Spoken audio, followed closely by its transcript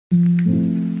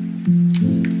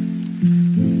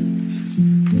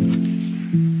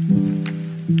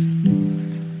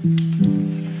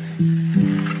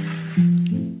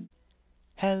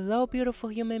beautiful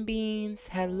human beings.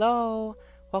 Hello.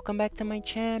 Welcome back to my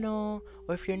channel.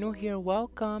 Or if you're new here,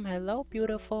 welcome. Hello,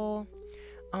 beautiful.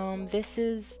 This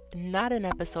is not an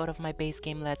episode of my base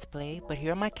game Let's Play, but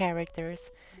here are my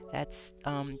characters. That's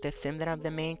the sim that I'm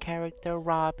the main character,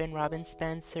 Robin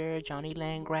Spencer, Johnny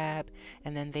Landgrab,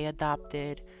 and then they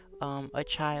adopted a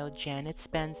child, Janet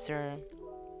Spencer.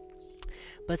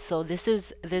 But so this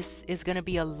is gonna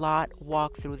be a lot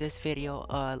walkthrough this video,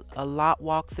 a lot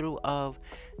walkthrough of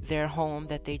their home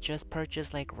that they just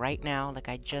purchased, like right now. Like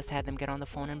I just had them get on the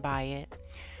phone and buy it.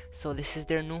 So this is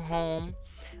their new home.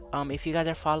 If you guys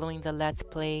are following the Let's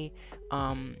Play,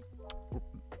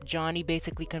 Johnny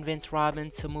basically convinced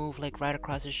Robin to move like right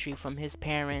across the street from his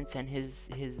parents and his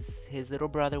little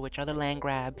brother, which are the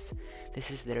Landgrabs.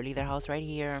 This is literally their house right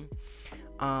here.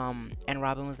 And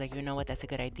Robin was like, you know what, that's a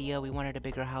good idea. We wanted a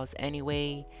bigger house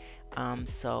anyway.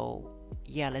 So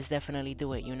yeah, let's definitely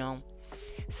do it, you know.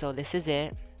 So this is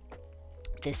it.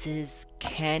 This is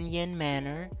Canyon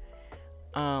Manor.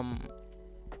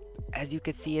 As you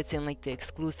can see, it's in like the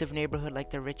exclusive neighborhood, like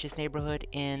the richest neighborhood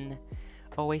in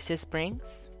Oasis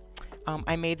Springs.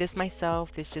 I made this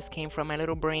myself. This just came from my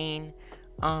little brain.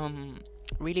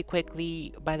 Really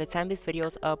quickly, by the time this video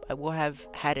is up, I will have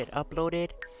had it uploaded.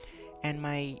 And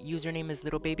my username is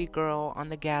𝓢𝓸𝓬𝓲 on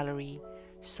the gallery,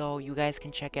 so you guys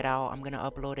can check it out. I'm gonna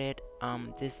upload it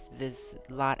this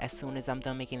lot as soon as I'm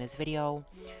done making this video.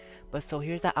 But so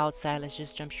here's the outside. Let's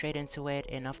just jump straight into it.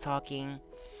 Enough talking.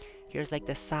 Here's like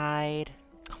the side.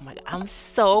 Oh my god, I'm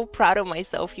so proud of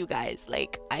myself, you guys.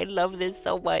 Like, I love this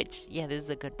so much. Yeah, this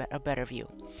is a better view.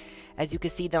 As you can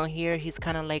see down here, he's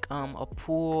kind of like a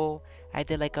pool. I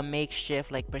did like a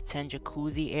makeshift like pretend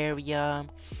jacuzzi area.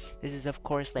 This is of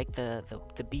course like the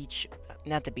beach,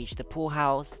 not the beach, the pool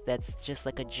house. That's just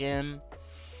like a gym.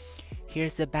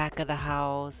 Here's the back of the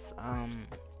house.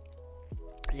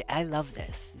 Yeah, I love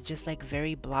this. It's just like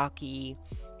very blocky,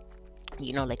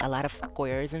 you know, like a lot of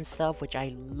squares and stuff, which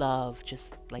I love.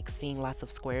 Just like seeing lots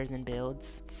of squares and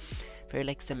builds. Very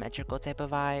like symmetrical type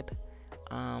of vibe.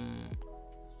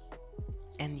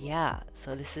 And yeah,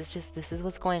 so this is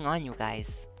what's going on, you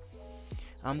guys.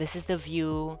 This is the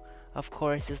view. Of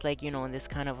course, it's like, you know, in this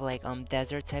kind of like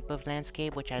desert type of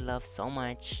landscape, which I love so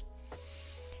much.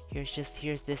 Here's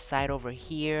this side over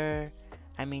here.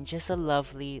 I mean, just a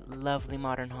lovely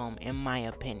modern home, in my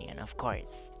opinion, of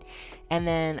course. And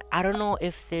then I don't know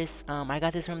if this I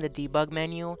got this from the debug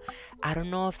menu. I don't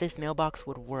know if this mailbox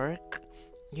would work.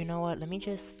 You know what, let me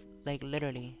just like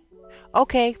literally.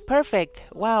 Okay, perfect.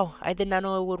 Wow, I did not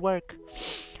know it would work.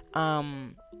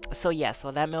 So yeah,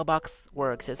 so that mailbox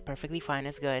works. It's perfectly fine.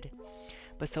 It's good.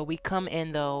 But so we come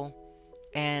in though,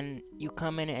 and you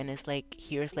come in and it's like,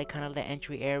 here's like kind of the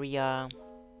entry area.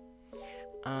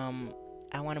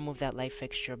 I want to move that light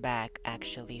fixture back.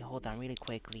 Actually, hold on really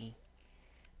quickly,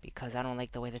 because I don't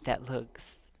like the way that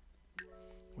looks.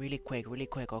 Really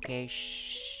quick, okay?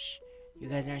 Shh. You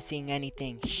guys aren't seeing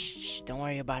anything. Shh, don't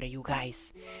worry about it, you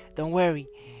guys. Don't worry.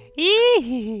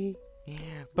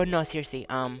 But no, seriously,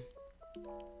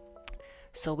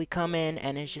 so we come in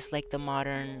and it's just like the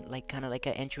modern, like kind of like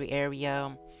an entry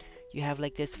area. You have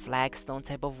like this flagstone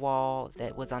type of wall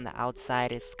that was on the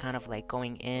outside. It's kind of like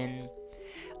going in.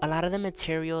 A lot of the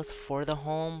materials for the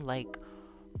home like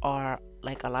are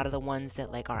like a lot of the ones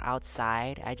that like are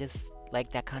outside. I just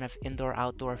like that kind of indoor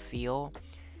outdoor feel.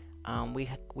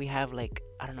 We have like,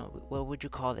 I don't know, what would you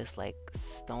call this, like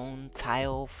stone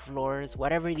tile floors,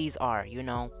 whatever these are, you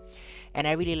know. And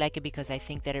I really like it because I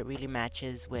think that it really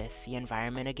matches with the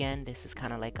environment. Again, this is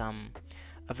kind of like a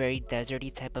very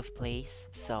deserty type of place,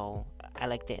 so I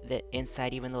like the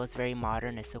inside. Even though it's very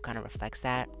modern, it still kind of reflects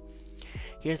that.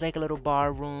 Here's like a little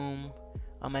bar room.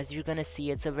 As you're gonna see,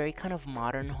 it's a very kind of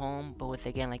modern home, but with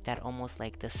again like that almost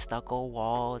like the stucco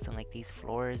walls and like these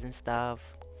floors and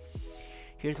stuff.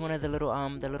 Here's one of the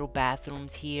little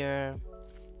bathrooms here.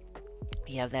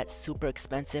 You have that super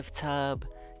expensive tub.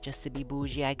 Just to be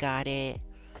bougie, I got it.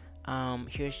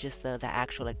 Here's just the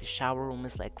actual, like the shower room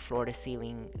is like floor to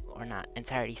ceiling, or not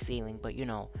entirely ceiling, but you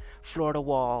know, floor to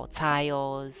wall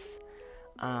tiles.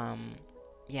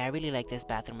 Yeah, I really like this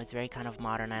bathroom. It's very kind of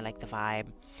modern. I like the vibe.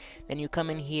 Then you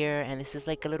come in here and this is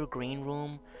like a little green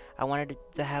room. I wanted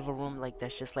to have a room like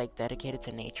that's just like dedicated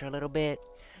to nature a little bit,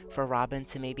 for Robin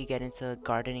to maybe get into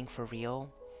gardening for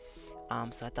real.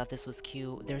 So I thought this was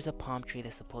cute. There's a palm tree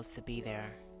that's supposed to be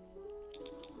there.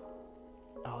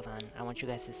 Hold on, I want you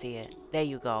guys to see it. There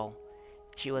you go.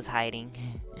 She was hiding.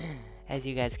 As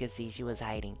you guys can see, she was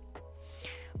hiding.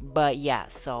 But yeah,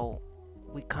 so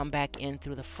we come back in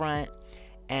through the front,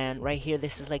 and right here,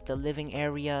 this is like the living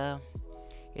area.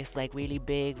 It's like really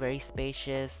big, very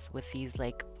spacious, with these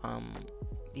like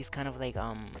these kind of like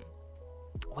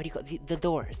what do you call the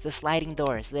doors, the sliding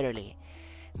doors, literally.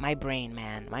 My brain,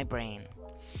 man, my brain.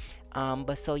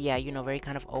 But so yeah, very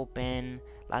kind of open,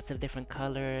 lots of different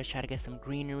colors. Try to get some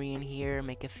greenery in here,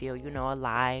 make it feel,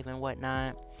 alive and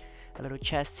whatnot. A little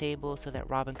chess table so that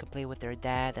Robin can play with their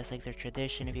dad. That's like their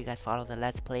tradition if you guys follow the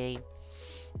Let's Play.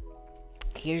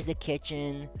 Here's the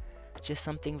kitchen, just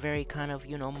something very kind of,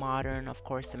 modern, of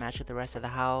course, to match with the rest of the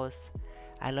house.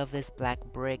 I love this black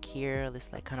brick here, this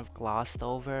like kind of glossed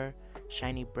over,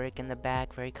 shiny brick in the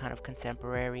back, very kind of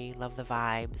contemporary. Love the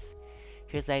vibes.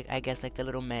 Here's like, I guess, like the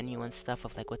little menu and stuff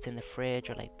of like what's in the fridge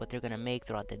or like what they're gonna make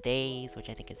throughout the days, which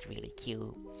I think is really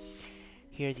cute.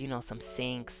 Here's, some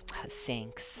sinks.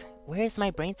 Sinks. Where's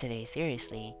my brain today?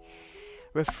 Seriously.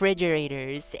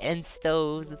 Refrigerators and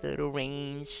stoves with a little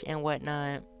range and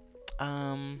whatnot.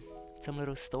 Some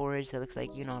little storage that looks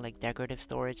like, like decorative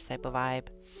storage type of vibe.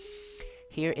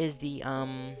 Here is the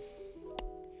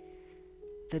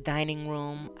dining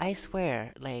room. I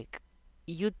swear, like,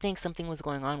 you'd think something was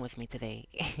going on with me today.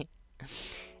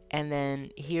 And then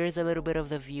here's a little bit of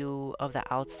the view of the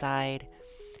outside.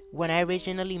 When I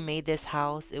originally made this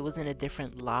house, it was in a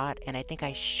different lot, and I think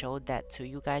I showed that to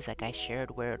you guys, like I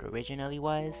shared where it originally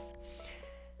was.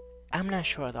 I'm not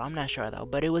sure though,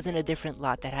 but it was in a different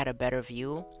lot that had a better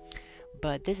view.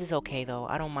 But this is okay though.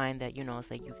 I don't mind that, it's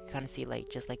like you can kind of see like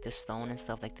just like the stone and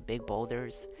stuff, like the big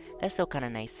boulders. That's still kind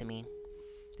of nice to me.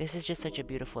 This is just such a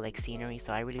beautiful like scenery,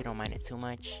 so I really don't mind it too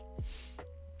much.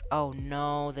 Oh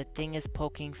no, the thing is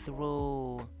poking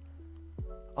through.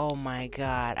 Oh my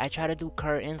god. I try to do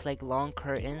curtains, like long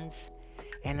curtains,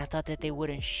 and I thought that they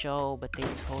wouldn't show, but they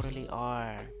totally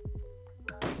are.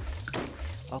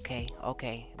 Okay.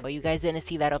 But you guys didn't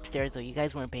see that upstairs though. You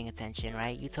guys weren't paying attention,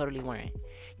 right? You totally weren't.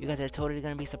 You guys are totally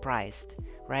gonna be surprised,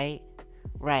 right?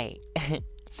 Right.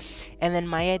 And then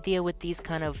my idea with these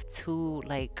kind of two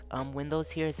like windows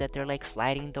here is that they're like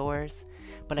sliding doors,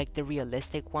 but like the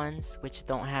realistic ones, which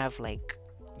don't have like,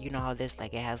 how this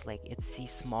like it has like it's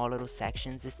these small little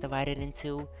sections it's divided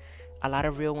into. A lot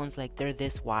of real ones, like they're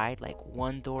this wide, like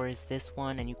one door is this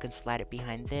one and you can slide it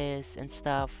behind this and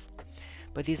stuff.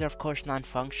 But these are of course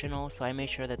non-functional, so I made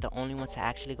sure that the only ones to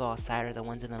actually go outside are the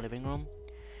ones in the living room.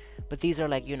 But these are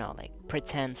like, like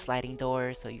pretend sliding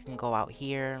doors, so you can go out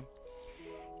here.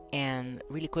 And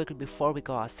really quickly before we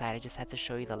go outside, I just had to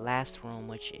show you the last room,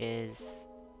 which is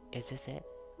this it?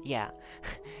 Yeah.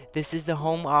 This is the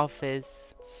home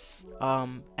office.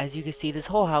 As you can see, this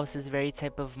whole house is very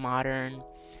type of modern,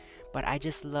 but I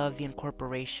just love the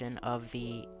incorporation of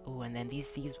the and then these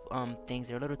things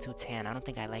are a little too tan. I don't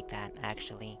think I like that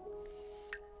actually.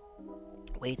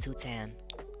 Way too tan.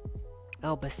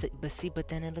 Oh, but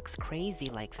then it looks crazy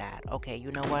like that. Okay,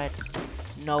 you know what?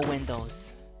 No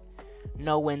windows.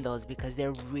 No windows, because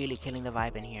they're really killing the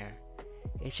vibe in here.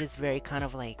 It's just very kind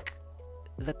of like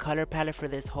the color palette for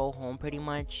this whole home pretty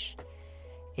much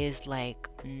is like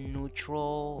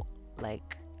neutral,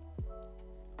 like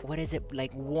what is it,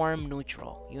 like warm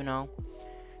neutral,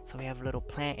 so we have a little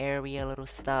plant area, little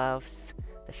stuffs,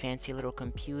 the fancy little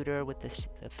computer with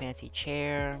the fancy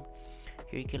chair.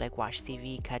 Here you can like watch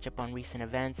TV, catch up on recent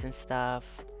events and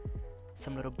stuff.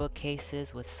 Some little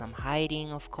bookcases with some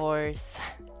hiding, of course.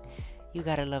 You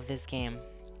gotta love this game.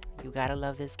 You gotta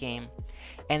love this game.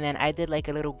 And then I did like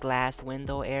a little glass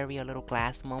window area, a little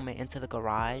glass moment into the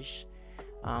garage.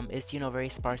 It's, very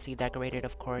sparsely decorated,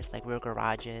 of course, like real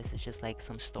garages. It's just like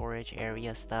some storage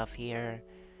area stuff here.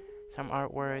 Some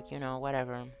artwork,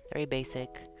 whatever. Very basic,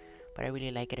 but I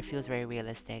really like it. It feels very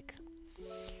realistic.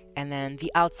 And then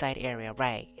the outside area,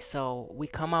 right. So we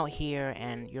come out here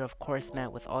and you're, of course,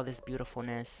 met with all this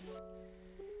beautifulness.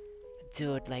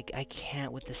 Dude, like, I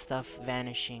can't with the stuff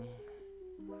vanishing.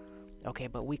 Okay,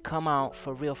 but we come out,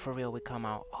 for real, we come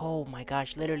out. Oh my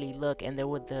gosh, literally, look, and there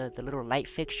were the little light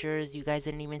fixtures you guys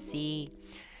didn't even see.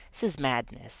 This is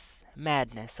madness.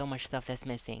 Madness, so much stuff that's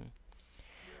missing.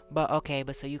 But, okay,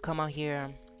 so you come out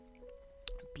here.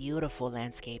 Beautiful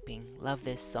landscaping. Love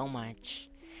this so much.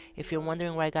 If you're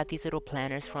wondering where I got these little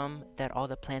planters from, that all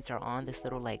the plants are on, this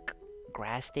little, like,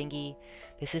 grass thingy,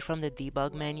 this is from the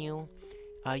debug menu.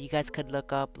 You guys could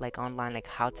look up like online like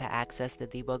how to access the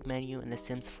debug menu in The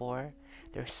Sims 4.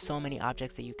 There's so many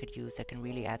objects that you could use that can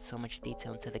really add so much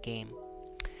detail into the game.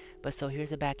 But so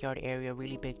here's the backyard area,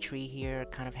 really big tree here,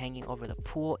 kind of hanging over the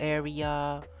pool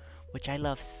area, which I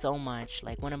love so much.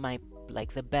 Like one of my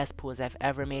like the best pools I've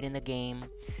ever made in the game,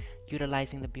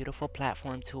 utilizing the beautiful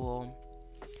platform tool.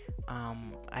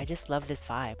 I just love this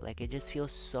vibe. Like it just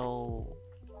feels so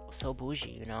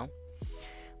bougie,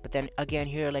 But then again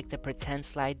here, like the pretend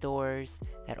slide doors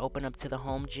that open up to the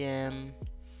home gym.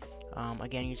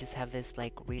 Again, you just have this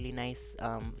like really nice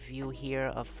view here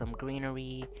of some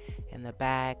greenery in the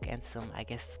back and some, I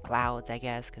guess, clouds, I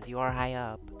guess, because you are high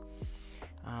up.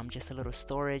 Just a little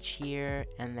storage here,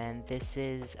 and then this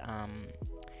is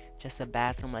just a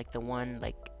bathroom like the one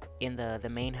like in the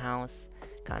main house,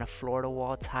 kind of floor to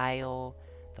wall tile,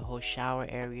 the whole shower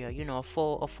area, you know, a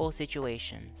full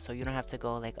situation, so you don't have to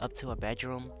go like up to a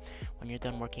bedroom when you're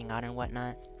done working out and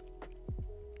whatnot.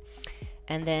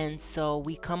 And then so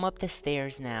we come up the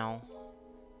stairs now.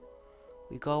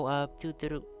 We go up.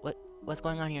 What's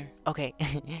going on here? Okay.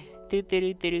 Doo doo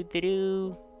doo doo doo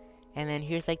doo. And then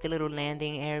here's like the little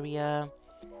landing area.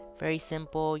 Very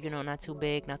simple, you know, not too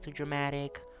big, not too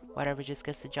dramatic. Whatever, just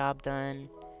gets the job done.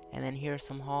 And then here's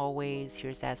some hallways.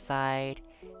 Here's that side.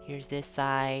 Here's this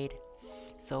side.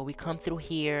 So we come through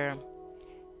here,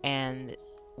 and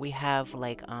we have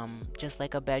like just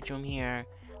like a bedroom here,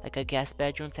 like a guest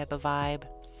bedroom type of vibe.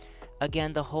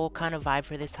 Again, the whole kind of vibe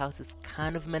for this house is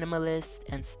kind of minimalist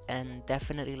and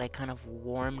definitely like kind of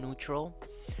warm neutral.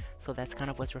 So that's kind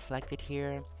of what's reflected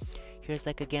here. Here's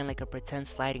like again like a pretend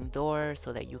sliding door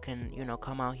so that you can, you know,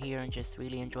 come out here and just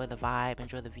really enjoy the vibe,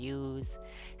 enjoy the views,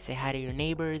 say hi to your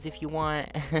neighbors if you want.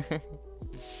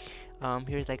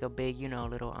 Here's like a big, you know,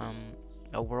 little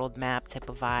a world map type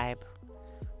of vibe.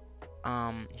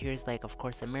 Here's like of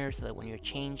course a mirror so that when you're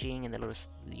changing and the little,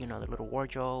 you know, the little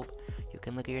wardrobe, you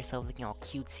can look at yourself looking all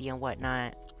cutesy and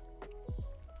whatnot.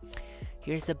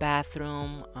 Here's the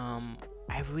bathroom.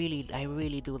 I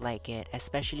really do like it,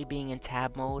 especially being in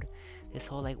tab mode. This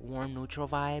whole like warm neutral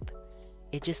vibe,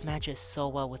 it just matches so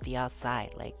well with the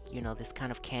outside, like, you know, this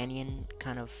kind of canyon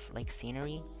kind of like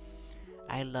scenery.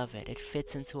 I love it. It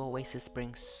fits into Oasis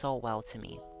Springs so well to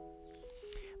me.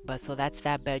 But so that's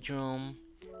that bedroom.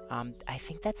 I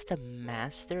think that's the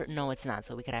master. No, it's not.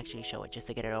 So we could actually show it just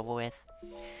to get it over with.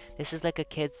 This is like a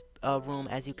kid's room,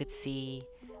 as you could see.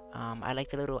 I like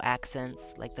the little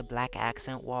accents, like the black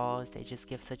accent walls. They just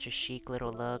give such a chic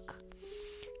little look.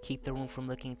 Keep the room from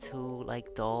looking too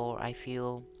like dull, I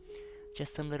feel.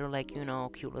 Just some little like, you know,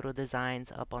 cute little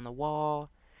designs up on the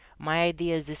wall. My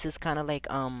idea is this is kind of like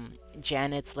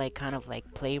Janet's like kind of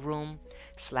like playroom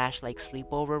slash like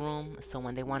sleepover room. So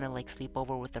when they want to like sleep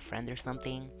over with a friend or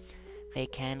something, they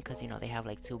can, because, you know, they have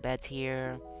like 2 beds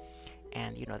here,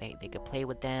 and, you know, they could play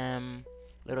with them,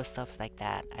 little stuffs like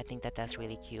that. I think that that's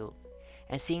really cute.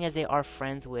 And seeing as they are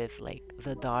friends with like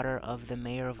the daughter of the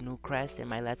mayor of Newcrest in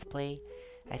my Let's Play,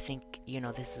 I think, you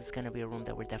know, this is gonna be a room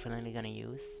that we're definitely gonna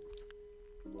use.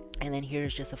 And then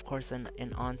here's just of course an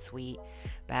ensuite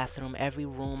bathroom. Every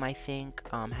room I think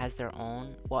has their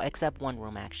own, well, except one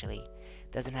room actually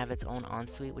doesn't have its own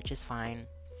ensuite, which is fine.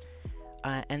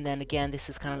 And then again, this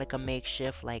is kind of like a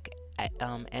makeshift like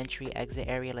entry exit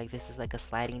area. Like this is like a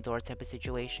sliding door type of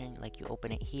situation. Like you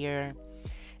open it here,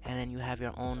 and then you have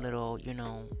your own little, you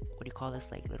know, what do you call this,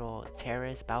 like little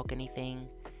terrace balcony thing.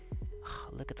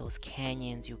 Look at those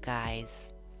canyons, you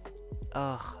guys.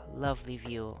 Ugh, lovely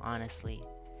view, honestly.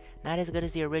 Not as good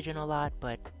as the original lot,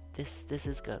 but this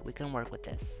is good. We can work with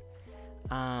this.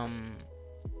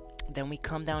 Then we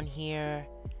come down here,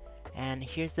 and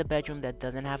here's the bedroom that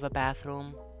doesn't have a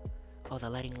bathroom. Oh, the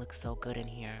lighting looks so good in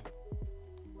here.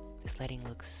 This lighting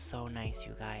looks so nice,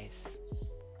 you guys.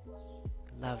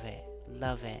 Love it,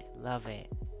 love it, love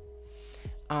it.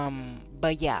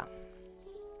 But yeah.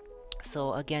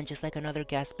 So again, just like another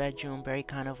guest bedroom, very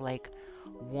kind of like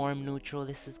warm neutral.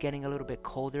 This is getting a little bit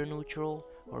colder neutral,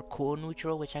 or cool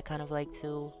neutral, which I kind of like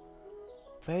too.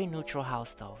 Very neutral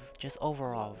house though, just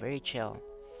overall very chill.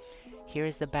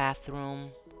 Here's the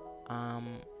bathroom.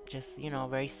 Just, you know,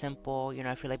 very simple. You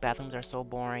know, I feel like bathrooms are so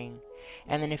boring.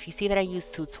 And then if you see that I use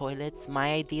 2 toilets,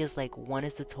 my idea is like one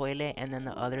is the toilet and then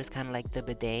the other is kind of like the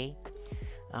bidet.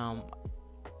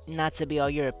 Not to be all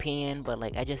European, but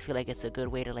like I just feel like it's a good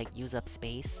way to like use up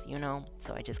space, you know,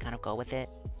 so I just kind of go with it.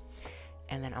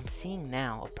 And then I'm seeing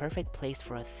now a perfect place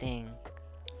for a thing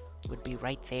would be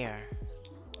right there.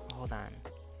 Hold on.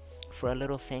 For a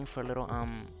little thing, for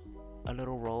a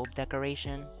little robe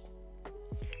decoration.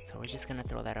 So we're just gonna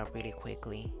throw that up really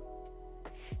quickly.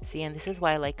 See, and this is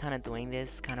why I like kind of doing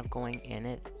this, kind of going in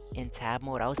it in tab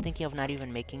mode. I was thinking of not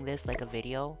even making this like a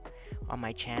video on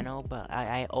my channel, but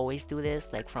I always do this,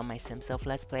 like from my Sim Self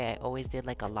Let's Play. I always did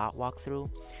like a lot walkthrough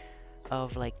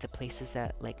of like the places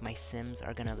that like my Sims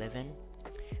are gonna live in,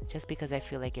 just because I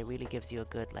feel like it really gives you a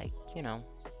good, like, you know,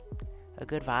 a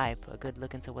good vibe, a good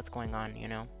look into what's going on, you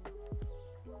know.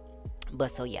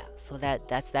 But so yeah, so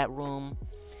that's that room.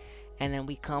 And then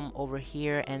we come over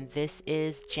here, and this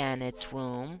is Janet's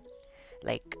room,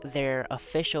 like their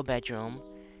official bedroom.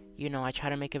 You know, I try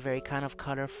to make it very kind of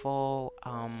colorful.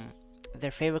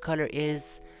 Their favorite color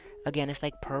is Again, it's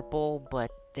like purple,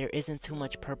 but there isn't too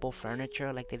much purple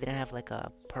furniture. Like they didn't have like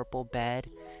a purple bed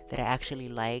that I actually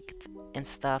liked and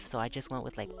stuff. So I just went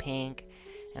with like pink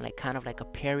and like kind of like a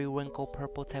periwinkle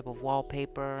purple type of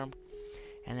wallpaper.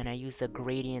 And then I used the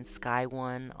gradient sky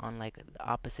one on like the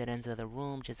opposite ends of the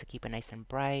room just to keep it nice and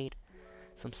bright.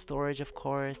 Some storage, of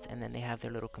course, and then they have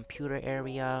their little computer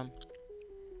area,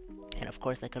 and of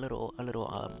course like a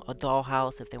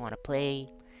dollhouse if they want to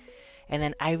play. And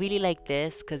then I really like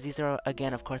this because these are,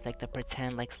 again, of course, like the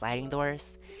pretend like sliding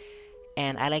doors.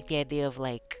 And I like the idea of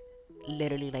like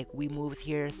literally like we moved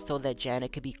here so that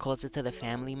Janet could be closer to the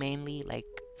family, mainly like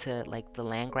to like the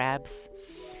land grabs.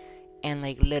 And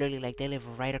like literally like they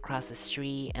live right across the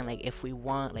street, and like if we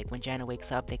want, like when Janet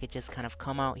wakes up, they could just kind of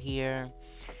come out here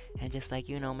and just like,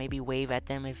 maybe wave at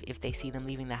them if they see them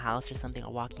leaving the house or something,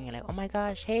 or walking in, like, oh my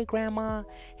gosh, hey grandma,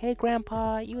 hey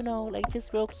grandpa, like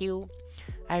just real cute.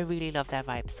 I really love that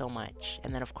vibe so much.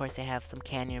 And then of course they have some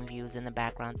canyon views in the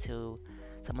background too,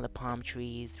 some of the palm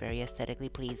trees, very aesthetically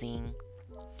pleasing.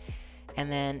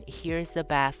 And then here's the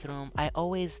bathroom. I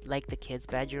always like the kids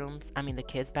bedrooms, the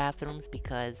kids bathrooms,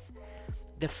 because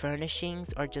the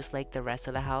furnishings are just like the rest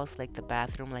of the house, like the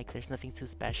bathroom, like there's nothing too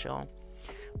special.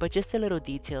 But just the little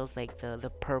details, like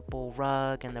the purple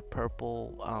rug and the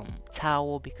purple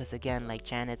towel, because again, like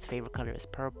Janet's favorite color is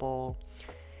purple.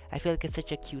 I feel like it's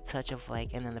such a cute touch of like,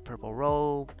 and then the purple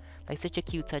robe, like such a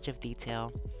cute touch of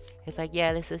detail. It's like,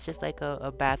 yeah, this is just like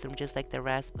a bathroom just like the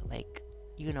rest, but like,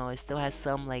 it still has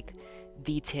some like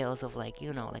details of like,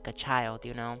 like a child,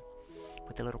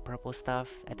 with the little purple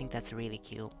stuff. I think that's really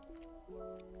cute.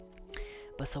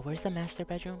 But so where's the master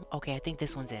bedroom? Okay, I think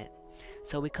this one's it.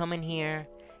 So we come in here,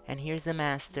 and here's the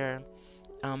master.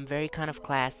 Very kind of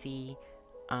classy,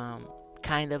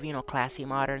 kind of, classy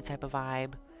modern type of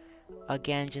vibe.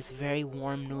 Again, just very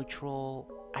warm,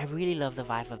 neutral. I really love the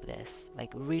vibe of this.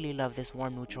 Like, really love this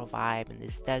warm, neutral vibe in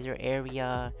this desert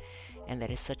area, and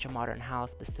that is such a modern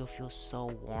house, but still feels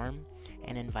so warm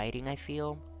and inviting, I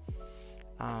feel.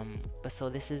 But so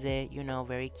this is it,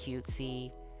 very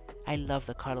cutesy. I love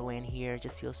the colorway in here. It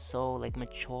just feels so like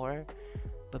mature,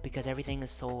 but because everything is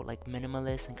so like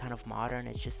minimalist and kind of modern,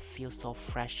 it just feels so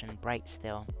fresh and bright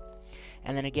still.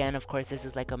 And then again, of course, this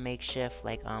is like a makeshift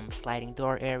like sliding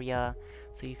door area,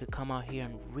 so you could come out here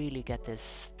and really get this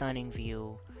stunning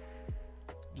view.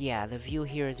 Yeah, the view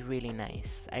here is really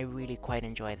nice. I really quite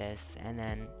enjoy this. And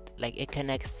then like it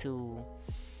connects to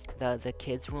the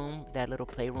kids room, that little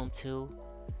playroom too.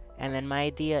 And then my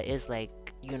idea is like,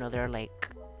 there are like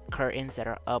curtains that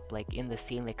are up like in the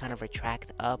ceiling. They kind of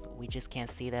retract up, we just can't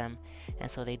see them, and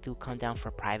so they do come down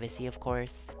for privacy, of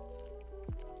course.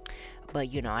 But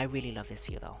I really love this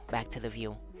view though. Back to the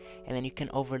view. And then you can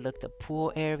overlook the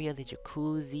pool area, the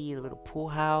jacuzzi, the little pool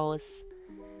house.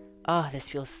 Oh, this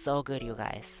feels so good, you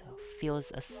guys.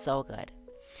 Feels so good.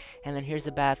 And then here's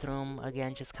the bathroom.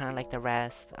 Again, just kind of like the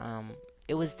rest.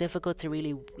 It was difficult to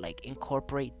really like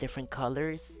incorporate different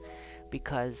colors,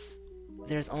 because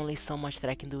there's only so much that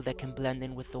I can do that can blend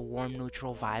in with the warm,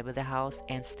 neutral vibe of the house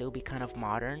and still be kind of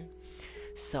modern.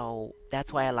 So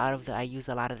that's why I use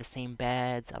a lot of the same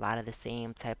beds, a lot of the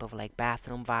same type of like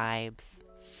bathroom vibes,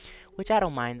 which I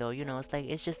don't mind though. It's like,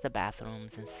 it's just the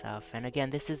bathrooms and stuff. And again,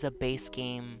 this is a base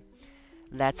game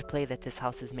let's play that this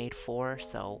house is made for,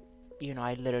 so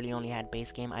I literally only had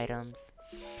base game items.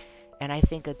 And I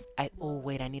think oh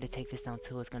wait, I need to take this down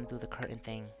too. It's gonna do the curtain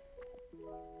thing.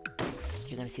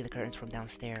 You're gonna see the curtains from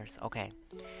downstairs. Okay.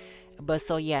 But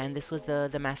so yeah, and this was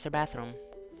the master bathroom.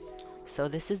 So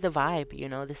this is the vibe,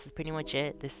 this is pretty much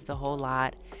it. This is the whole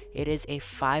lot. It is a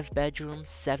 5-bedroom,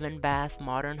 7-bath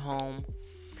modern home.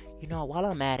 While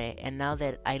I'm at it, and now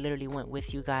that I literally went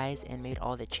with you guys and made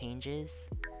all the changes,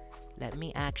 let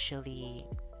me actually,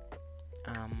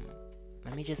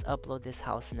 let me just upload this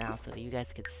house now so that you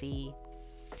guys could see.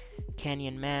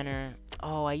 Canyon Manor.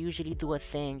 Oh, I usually do a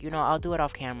thing. I'll do it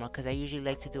off camera because I usually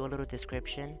like to do a little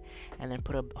description and then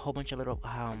put a whole bunch of little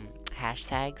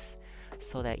hashtags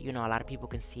so that, a lot of people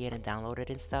can see it and download it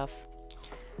and stuff.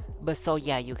 But so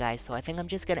yeah, you guys. So I think I'm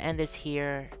just going to end this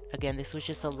here. Again, this was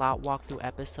just a lot walkthrough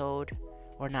episode.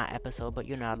 Or not episode, but,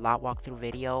 a lot walkthrough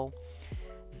video.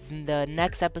 The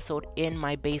next episode in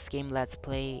my base game Let's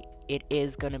Play, it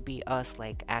is going to be us,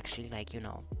 like, actually, like,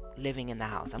 living in the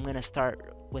house. I'm going to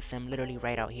start with them literally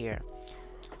right out here.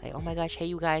 Like, oh my gosh, hey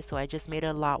you guys, so I just made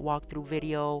a lot walkthrough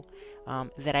video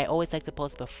that I always like to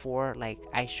post before, like,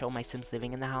 I show my Sims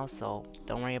living in the house, so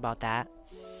don't worry about that.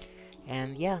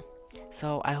 And yeah,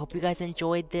 so I hope you guys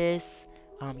enjoyed this.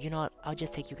 You know what, I'll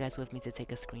just take you guys with me to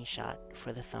take a screenshot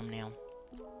for the thumbnail.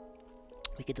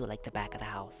 We could do like the back of the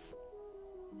house.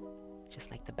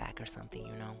 Just like the back or something,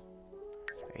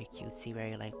 Very cutesy,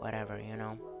 very like whatever, you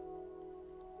know.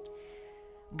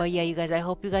 But yeah, you guys, I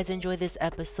hope you guys enjoy this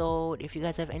episode. If you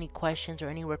guys have any questions or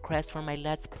any requests for my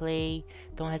Let's Play,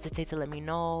 don't hesitate to let me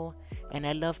know. And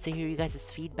I'd love to hear you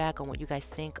guys' feedback on what you guys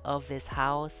think of this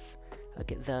house,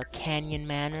 okay, the Canyon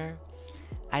Manor.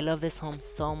 I love this home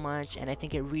so much, and I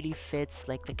think it really fits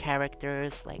like the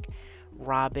characters, like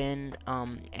Robin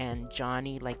and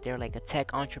Johnny. Like they're like a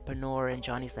tech entrepreneur, and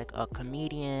Johnny's like a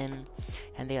comedian,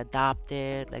 and they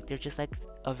adopted. Like they're just like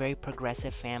a very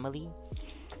progressive family,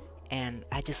 and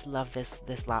I just love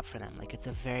this lot for them. Like it's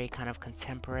a very kind of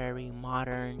contemporary,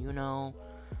 modern, you know,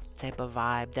 type of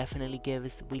vibe. Definitely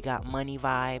gives We Got Money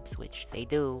vibes, which they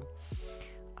do.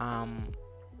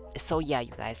 So yeah,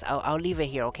 you guys, I'll leave it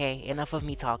here, okay? Enough of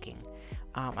me talking.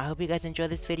 I hope you guys enjoy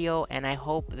this video, and I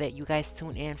hope that you guys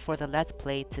tune in for the Let's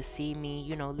Play to see me,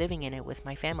 you know, living in it with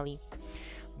my family.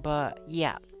 But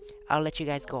yeah, I'll let you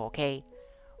guys go, okay?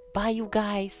 Bye, you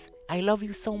guys. I love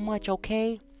you so much,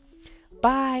 okay?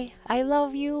 Bye. I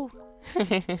love you.